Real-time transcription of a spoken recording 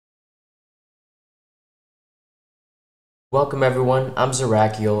Welcome everyone, I'm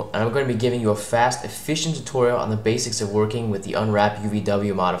Zerakiel, and I'm going to be giving you a fast, efficient tutorial on the basics of working with the Unwrap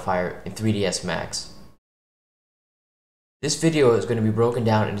UVW modifier in 3ds Max. This video is going to be broken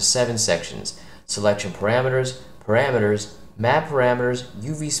down into 7 sections: selection parameters, map parameters,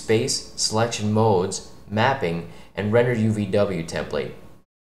 UV space, selection modes, mapping, and render UVW template.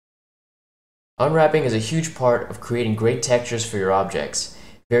 Unwrapping is a huge part of creating great textures for your objects.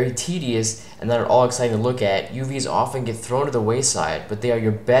 Very tedious and not at all exciting to look at, UVs often get thrown to the wayside, but they are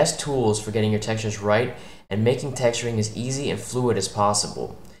your best tools for getting your textures right and making texturing as easy and fluid as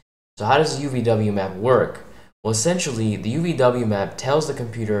possible. So how does the UVW map work? Well, essentially, the UVW map tells the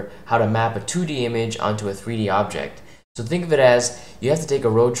computer how to map a 2D image onto a 3D object. So think of it as you have to take a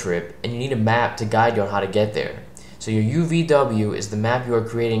road trip and you need a map to guide you on how to get there. So your UVW is the map you are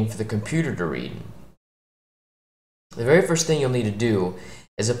creating for the computer to read. The very first thing you'll need to do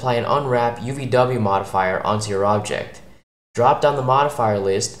is apply an Unwrap UVW modifier onto your object. Drop down the modifier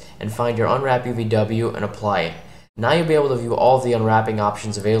list and find your Unwrap UVW and apply it. Now you'll be able to view all of the unwrapping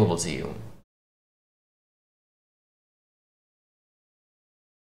options available to you.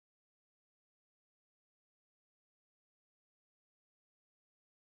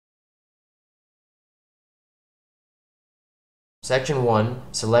 Section 1,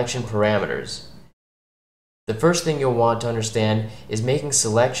 Selection Parameters. The first thing you'll want to understand is making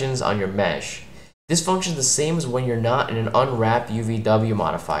selections on your mesh. This functions the same as when you're not in an Unwrap UVW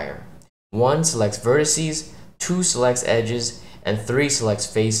modifier. 1 selects vertices, 2 selects edges, and 3 selects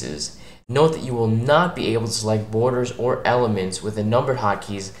faces. Note that you will not be able to select borders or elements with the numbered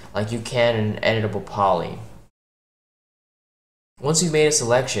hotkeys like you can in an editable poly. Once you've made a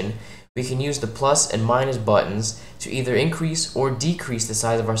selection, we can use the plus and minus buttons to either increase or decrease the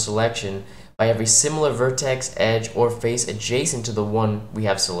size of our selection by every similar vertex, edge, or face adjacent to the one we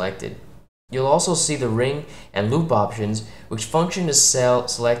have selected. You'll also see the ring and loop options, which function to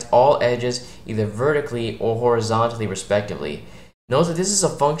select all edges either vertically or horizontally respectively. Note that this is a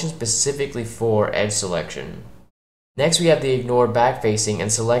function specifically for edge selection. Next, we have the ignore backfacing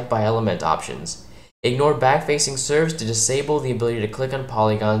and select by element options. Ignore backfacing serves to disable the ability to click on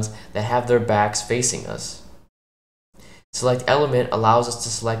polygons that have their backs facing us. Select element allows us to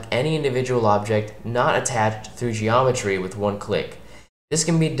select any individual object not attached through geometry with one click. This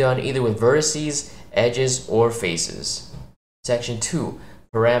can be done either with vertices, edges, or faces. Section 2,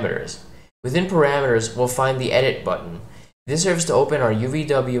 Parameters. Within Parameters, we'll find the Edit button. This serves to open our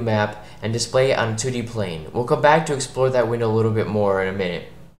UVW map and display it on a 2D plane. We'll come back to explore that window a little bit more in a minute.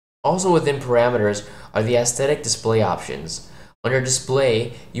 Also within Parameters are the Aesthetic Display options. Under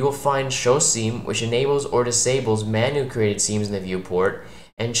Display, you will find Show Seam, which enables or disables manually created seams in the viewport,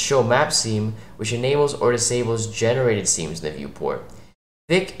 and Show Map Seam, which enables or disables generated seams in the viewport.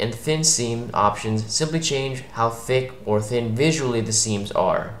 Thick and thin seam options simply change how thick or thin visually the seams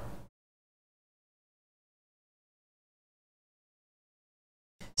are.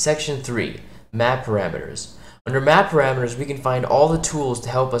 Section 3, Map Parameters. Under Map Parameters, we can find all the tools to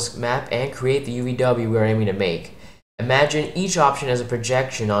help us map and create the UVW we are aiming to make. Imagine each option as a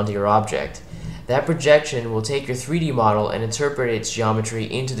projection onto your object. That projection will take your 3D model and interpret its geometry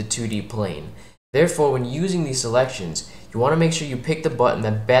into the 2D plane. Therefore, when using these selections, you want to make sure you pick the button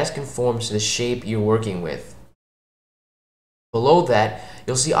that best conforms to the shape you're working with. Below that,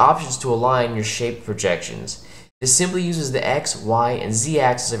 you'll see options to align your shape projections. This simply uses the X, Y, and Z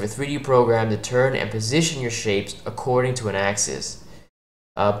axis of your 3D program to turn and position your shapes according to an axis.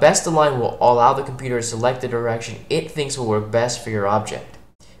 Best Align will allow the computer to select the direction it thinks will work best for your object.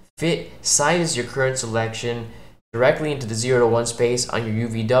 Fit sizes your current selection directly into the 0 to 1 space on your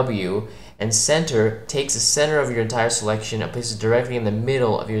UVW, and Center takes the center of your entire selection and places it directly in the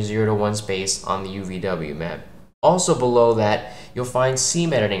middle of your 0 to 1 space on the UVW map. Also below that, you'll find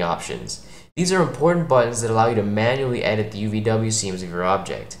Seam Editing options. These are important buttons that allow you to manually edit the UVW seams of your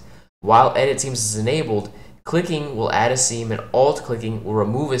object. While Edit Seams is enabled, clicking will add a seam and Alt-clicking will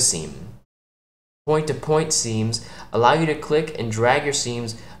remove a seam. Point-to-point seams allow you to click and drag your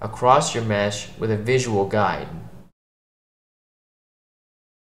seams across your mesh with a visual guide.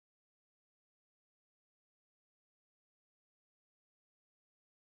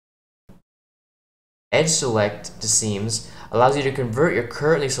 Edge Select to Seams allows you to convert your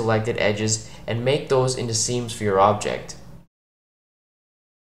currently selected edges and make those into seams for your object.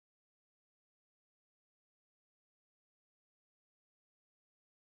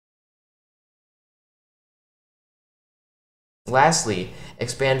 Lastly,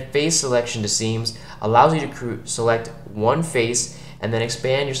 Expand Face Selection to Seams allows you to select one face and then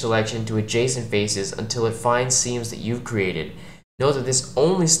expand your selection to adjacent faces until it finds seams that you've created. Note that this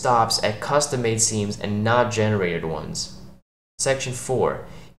only stops at custom-made seams and not generated ones. Section 4.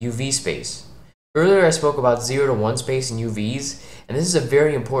 UV space. Earlier I spoke about 0 to 1 space in UVs, and this is a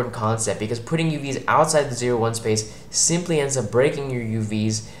very important concept because putting UVs outside the 0 to 1 space simply ends up breaking your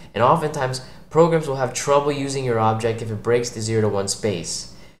UVs, and oftentimes programs will have trouble using your object if it breaks the 0 to 1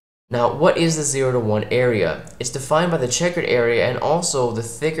 space. Now, what is the 0 to 1 area? It's defined by the checkered area and also the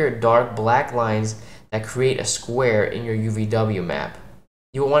thicker dark black lines that create a square in your UVW map.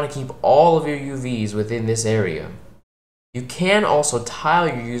 You will want to keep all of your UVs within this area. You can also tile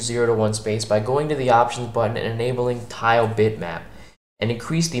your 0 to 1 space by going to the options button and enabling tile bitmap and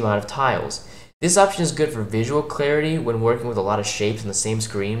increase the amount of tiles. This option is good for visual clarity when working with a lot of shapes on the same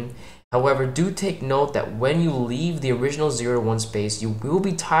screen. However, do take note that when you leave the original 0 to 1 space, you will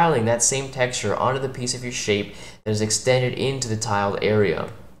be tiling that same texture onto the piece of your shape that is extended into the tiled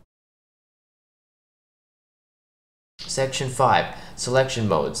area. Section 5. Selection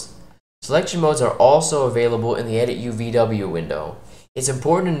modes. Selection modes are also available in the Edit UVW window. It's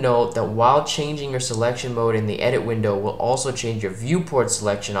important to note that while changing your selection mode in the Edit window will also change your viewport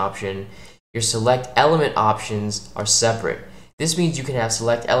selection option, your select element options are separate. This means you can have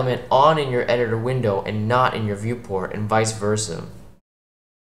select element on in your editor window and not in your viewport, and vice versa.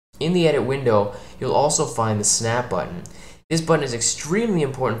 In the Edit window, you'll also find the Snap button. This button is extremely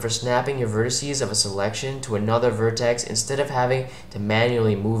important for snapping your vertices of a selection to another vertex instead of having to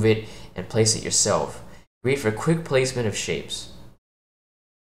manually move it and place it yourself. Great for quick placement of shapes.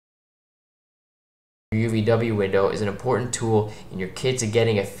 Your UVW window is an important tool in your kit to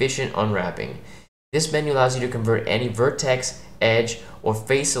getting efficient unwrapping. This menu allows you to convert any vertex, edge, or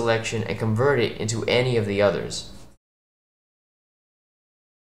face selection and convert it into any of the others.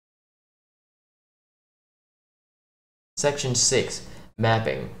 Section 6.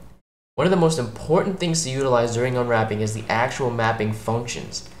 Mapping. One of the most important things to utilize during unwrapping is the actual mapping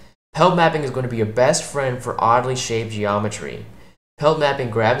functions. Pelt mapping is going to be your best friend for oddly shaped geometry. Pelt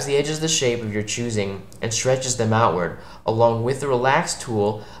mapping grabs the edges of the shape of your choosing and stretches them outward, along with the Relax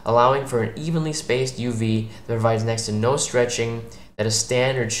tool, allowing for an evenly spaced UV that provides next to no stretching that a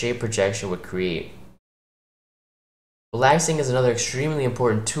standard shape projection would create. Relaxing is another extremely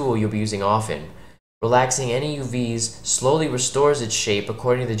important tool you'll be using often. Relaxing any UVs slowly restores its shape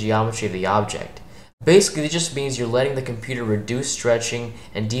according to the geometry of the object. Basically, it just means you're letting the computer reduce stretching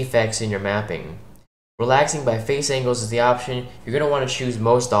and defects in your mapping. Relaxing by face angles is the option you're going to want to choose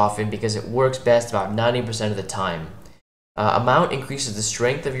most often because it works best about 90% of the time. Amount increases the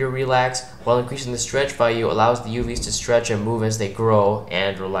strength of your relax, while increasing the stretch value allows the UVs to stretch and move as they grow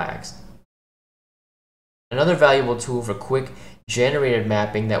and relax. Another valuable tool for quick generated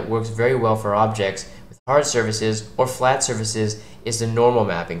mapping that works very well for objects with hard surfaces or flat surfaces is the normal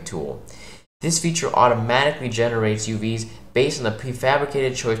mapping tool. This feature automatically generates UVs based on the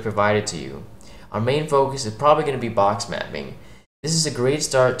prefabricated choice provided to you. Our main focus is probably going to be box mapping. This is a great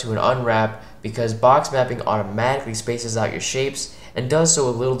start to an unwrap because box mapping automatically spaces out your shapes and does so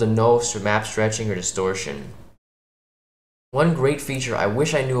with little to no map stretching or distortion. One great feature I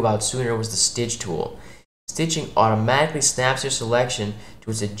wish I knew about sooner was the stitch tool. Stitching automatically snaps your selection to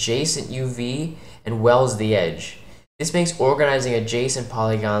its adjacent UV and welds the edge. This makes organizing adjacent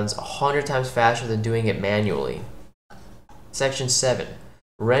polygons 100 times faster than doing it manually. Section 7.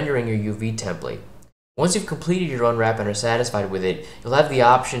 Rendering your UV template. Once you've completed your unwrap and are satisfied with it, you'll have the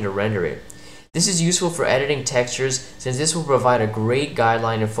option to render it. This is useful for editing textures since this will provide a great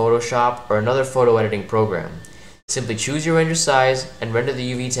guideline in Photoshop or another photo editing program. Simply choose your render size and render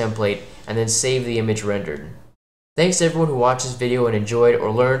the UV template and then save the image rendered. Thanks to everyone who watched this video and enjoyed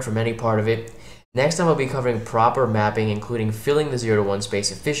or learned from any part of it. Next time I'll be covering proper mapping, including filling the 0 to 1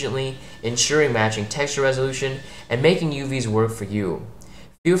 space efficiently, ensuring matching texture resolution, and making UVs work for you.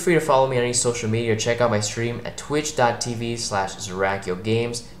 Feel free to follow me on any social media or check out my stream at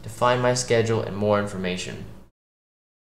twitch.tv/ZeracioGames to find my schedule and more information.